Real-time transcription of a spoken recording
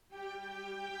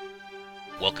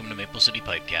Welcome to Maple City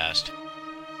Pipecast.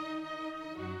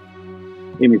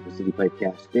 Hey, Maple City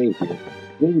Pipecast, Dave here. Today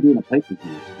we're doing a pipe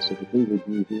review. Specifically, we're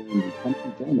reviewing the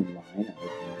Country Gentleman line of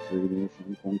the Missouri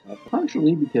Ocean Corn Cob.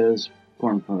 Partially because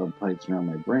corn cob pipes are on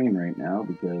my brain right now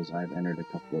because I've entered a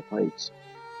couple of pipes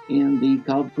in the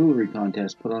Cob Foolery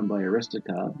Contest put on by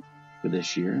Aristocob for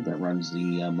this year that runs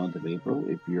the month of April.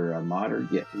 If you're a modder,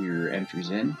 get your entries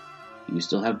in. You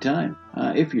still have time.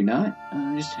 If you're not,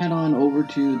 just head on over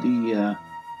to the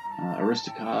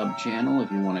Aristocob channel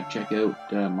if you want to check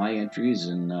out my entries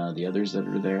and the others that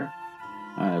are there.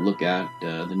 Look at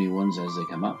the new ones as they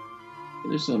come up.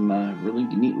 There's some really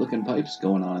neat looking pipes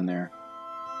going on there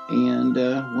and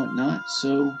whatnot,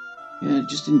 so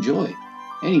just enjoy.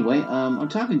 Anyway, I'm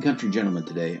talking Country Gentleman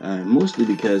today, mostly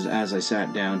because as I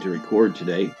sat down to record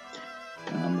today,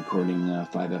 I'm recording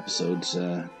 5 episodes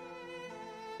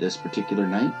this particular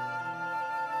night,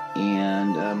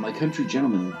 and my Country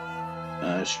Gentleman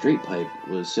straight pipe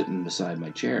was sitting beside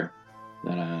my chair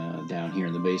that down here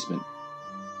in the basement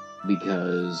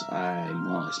because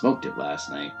I smoked it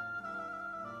last night,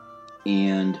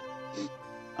 and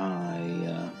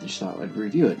I just thought I'd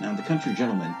review it. Now, the Country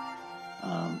Gentleman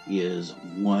is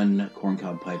one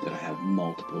corncob pipe that I have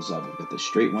multiples of. I've got the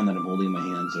straight one that I'm holding in my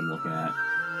hands that I'm looking at.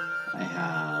 I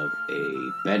have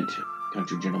a bent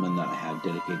Country Gentleman that I have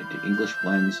dedicated to English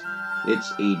blends.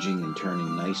 It's aging and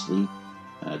turning nicely.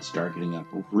 It's darkening up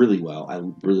really well. I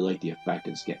really like the effect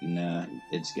it's getting there.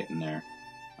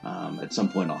 At some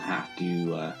point I'll have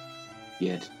to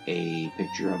get a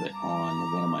picture of it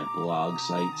on one of my blog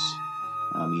sites,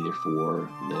 either for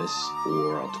this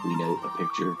or I'll tweet out a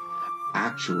picture.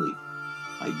 Actually,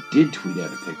 I did tweet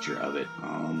out a picture of it.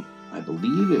 I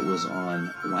believe it was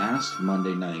on last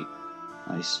Monday night.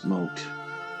 I smoked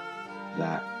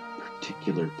that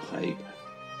particular pipe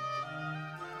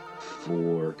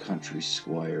for Country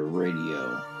Squire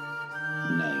Radio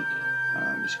night.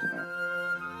 I'm just going to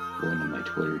go into my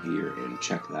Twitter here and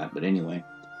check that. But anyway,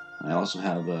 I also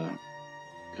have a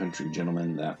Country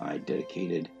Gentleman that I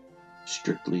dedicated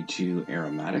strictly to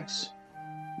aromatics.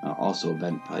 Also a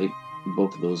bent pipe.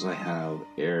 Both of those I have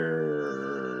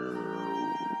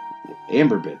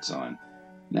amber bits on.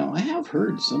 Now, I have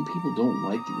heard some people don't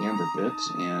like the amber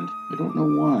bits, and I don't know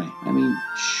why. I mean,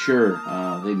 sure,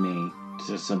 they may,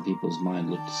 to some people's mind,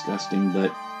 look disgusting,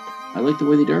 but I like the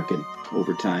way they darken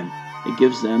over time. It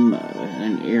gives them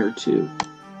an air, too.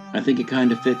 I think it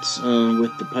kind of fits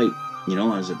with the pipe. You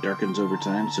know, as it darkens over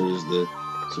time, so does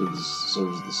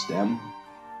the stem.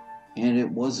 And it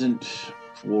wasn't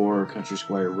for Country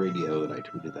Squire Radio that I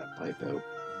tweeted that pipe out.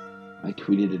 I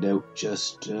tweeted it out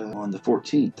just on the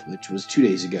 14th, which was 2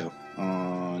 days ago,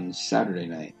 on Saturday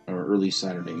night, or early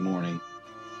Saturday morning.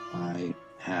 I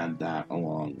had that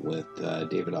along with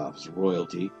David Off's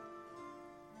Royalty.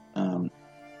 Out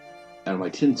of my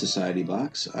Tin Society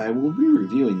box, I will be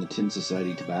reviewing the Tin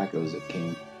Society tobaccos that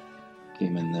came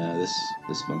in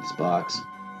this month's box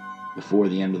before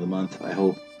the end of the month, I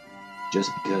hope,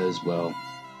 just because, well,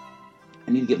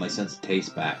 I need to get my sense of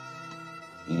taste back.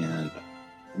 And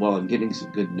while I'm getting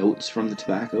some good notes from the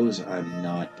tobaccos, I'm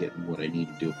not getting what I need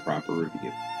to do a proper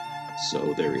review.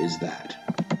 So there is that.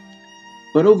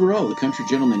 But overall, the Country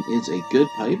Gentleman is a good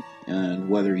pipe, and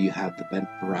whether you have the bent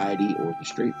variety or the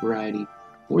straight variety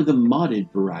or the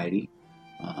modded variety,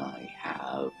 I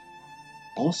have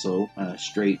also a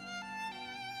straight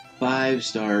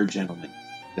 5-star Gentleman.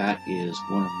 That is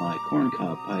one of my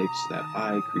corncob pipes that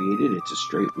I created. It's a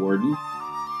straight Warden.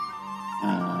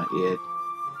 It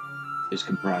is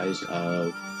comprised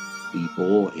of the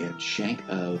bowl and shank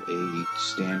of a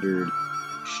standard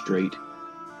straight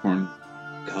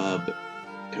corncob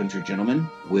Country Gentleman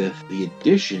with the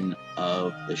addition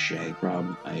of the shank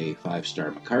from a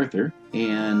 5-star MacArthur,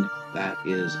 and that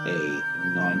is a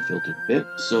non-filtered bit.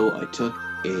 So I took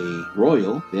a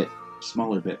Royal bit,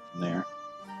 smaller bit from there,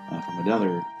 from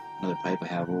another pipe I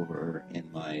have over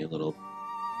in my little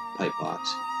pipe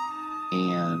box,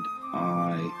 and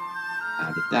I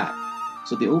added that.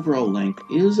 So the overall length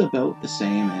is about the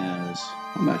same as,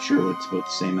 I'm not sure what it's about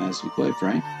the same as, to be quite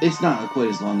frank. It's not quite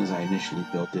as long as I initially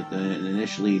built it.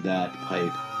 Initially that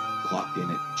pipe clocked in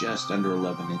at just under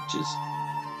 11 inches.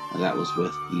 That was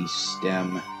with the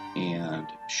stem and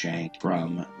shank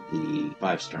from the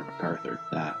 5-star MacArthur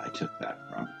that I took that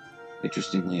from.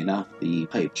 Interestingly enough, the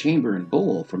pipe chamber and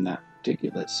bowl from that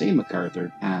same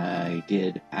MacArthur, I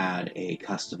did add a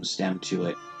custom stem to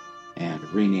it and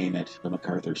rename it the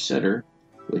MacArthur Sitter,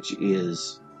 which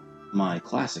is my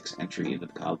classics entry into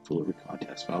the Cob Foolery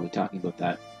Contest. But I'll be talking about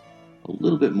that a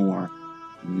little bit more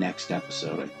next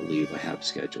episode, I believe I have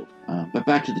scheduled. But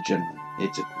back to the Gentleman.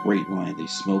 It's a great line. They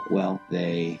smoke well.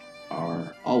 They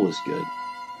are always good.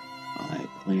 I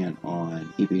plan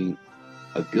on keeping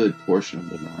a good portion of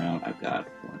them around. I've got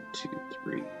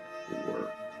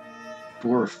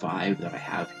 4 or 5 that I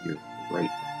have here right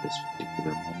at this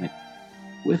particular moment,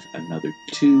 with another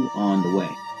 2 on the way.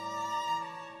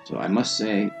 So I must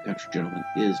say, Country Gentleman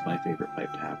is my favorite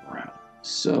pipe to have around.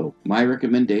 So, my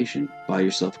recommendation, buy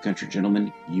yourself a Country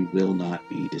Gentleman. You will not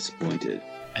be disappointed.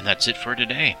 And that's it for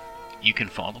today. You can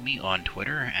follow me on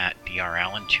Twitter at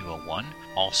drallen201.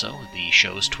 Also, the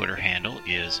show's Twitter handle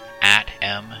is at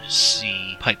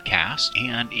MCPipecast.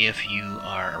 And if you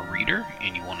are a reader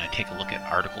and you want to take a look at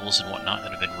articles and whatnot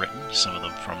that have been written, some of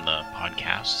them from the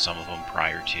podcast, some of them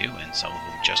prior to, and some of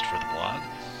them just for the blog,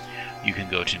 you can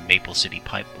go to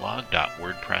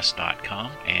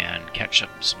maplecitypipeblog.wordpress.com and catch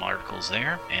up some articles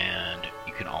there. And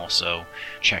you can also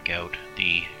check out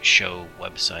the show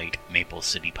website,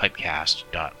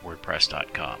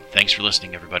 maplecitypipecast.wordpress.com. Thanks for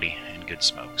listening, everybody, and good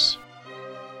smokes.